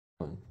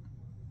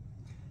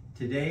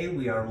Today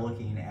we are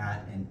looking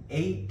at an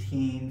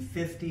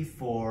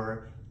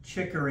 1854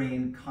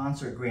 Chickering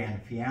concert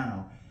grand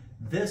piano.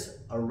 This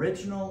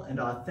original and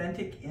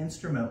authentic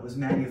instrument was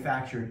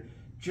manufactured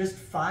just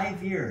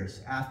 5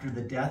 years after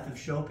the death of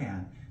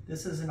Chopin.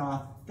 This is an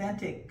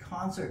authentic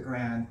concert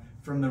grand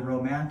from the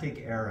Romantic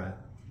era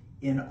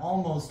in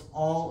almost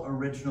all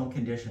original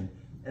condition.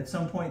 At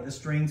some point the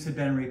strings had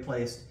been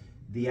replaced.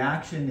 The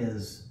action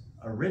is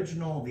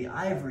original, the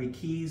ivory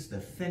keys,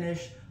 the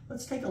finish.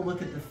 Let's take a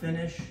look at the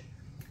finish.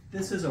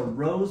 This is a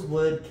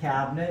rosewood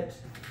cabinet,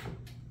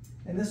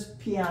 and this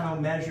piano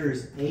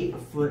measures 8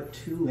 foot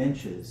 2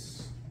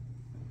 inches.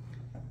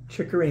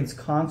 Chickering's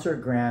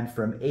concert grand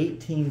from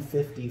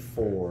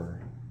 1854.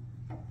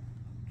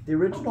 The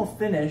original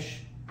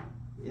finish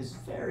is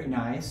very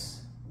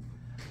nice.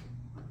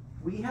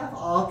 We have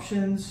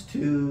options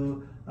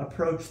to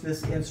approach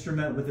this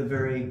instrument with a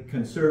very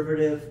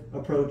conservative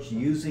approach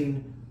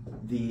using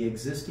the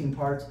existing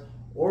parts,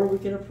 or we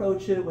can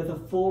approach it with a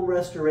full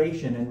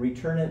restoration and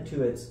return it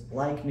to its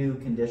like-new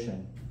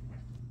condition.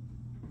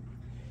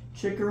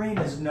 Chickering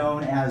is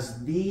known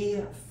as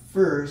the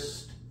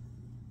first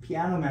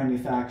piano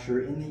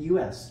manufacturer in the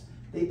US.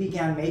 They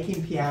began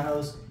making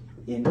pianos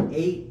in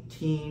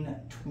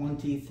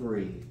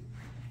 1823.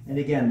 And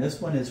again,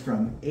 this one is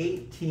from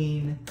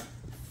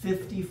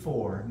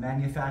 1854,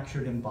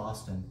 manufactured in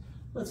Boston.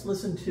 Let's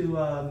listen to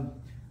a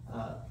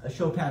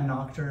Chopin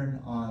nocturne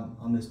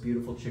on this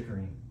beautiful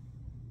Chickering.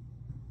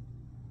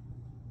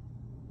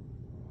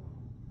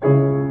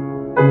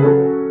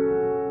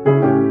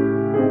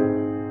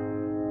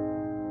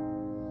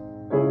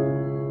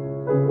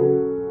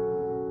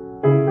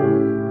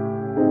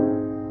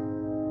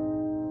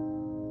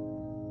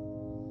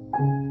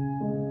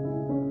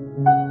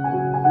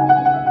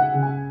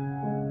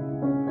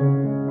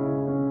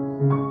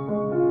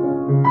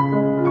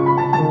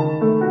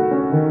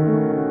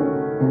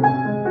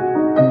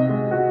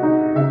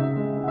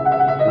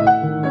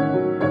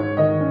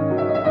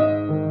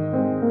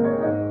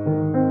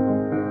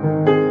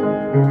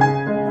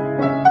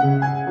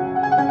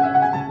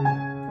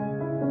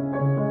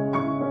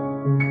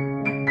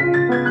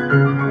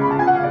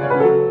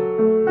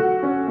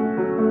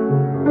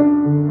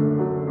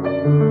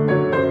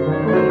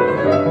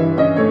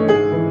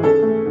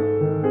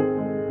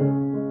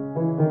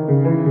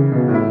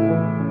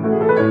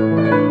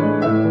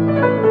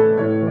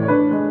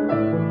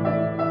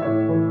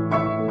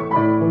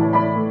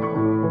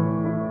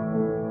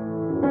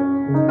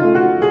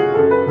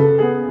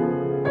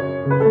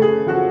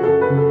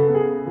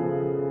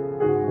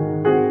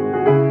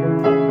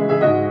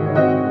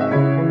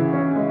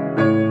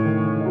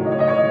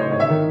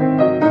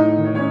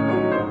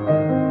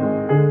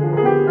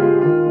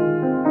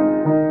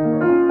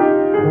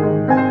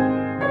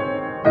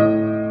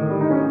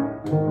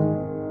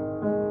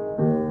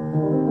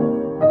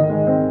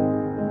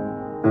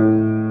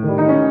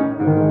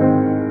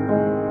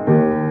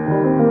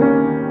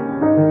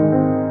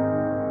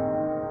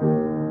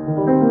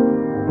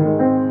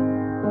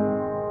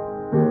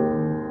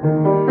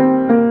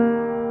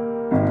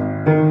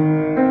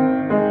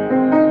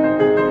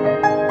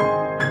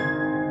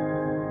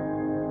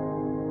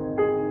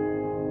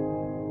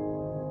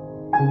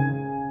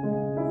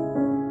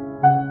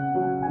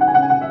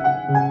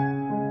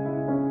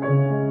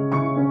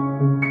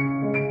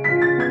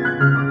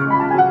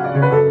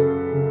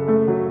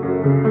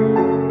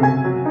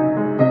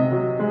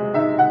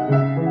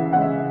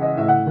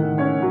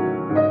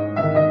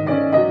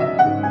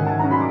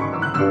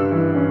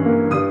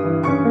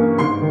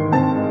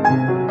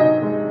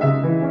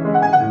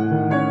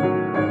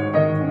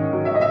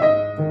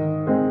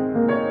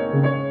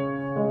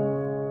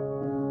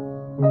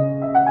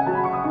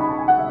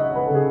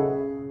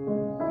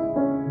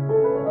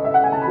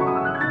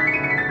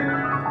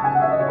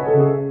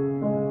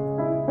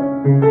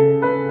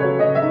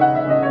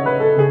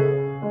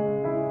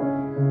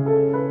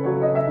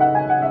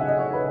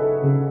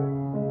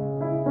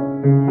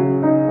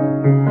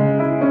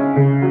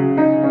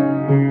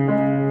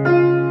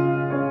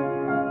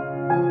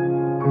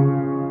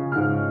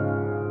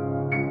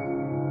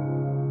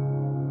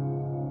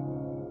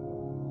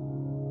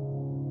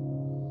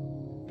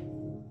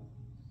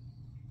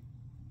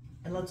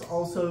 And let's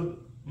also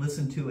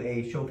listen to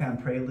a Chopin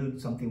prelude,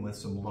 something with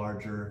some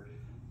larger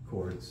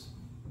chords.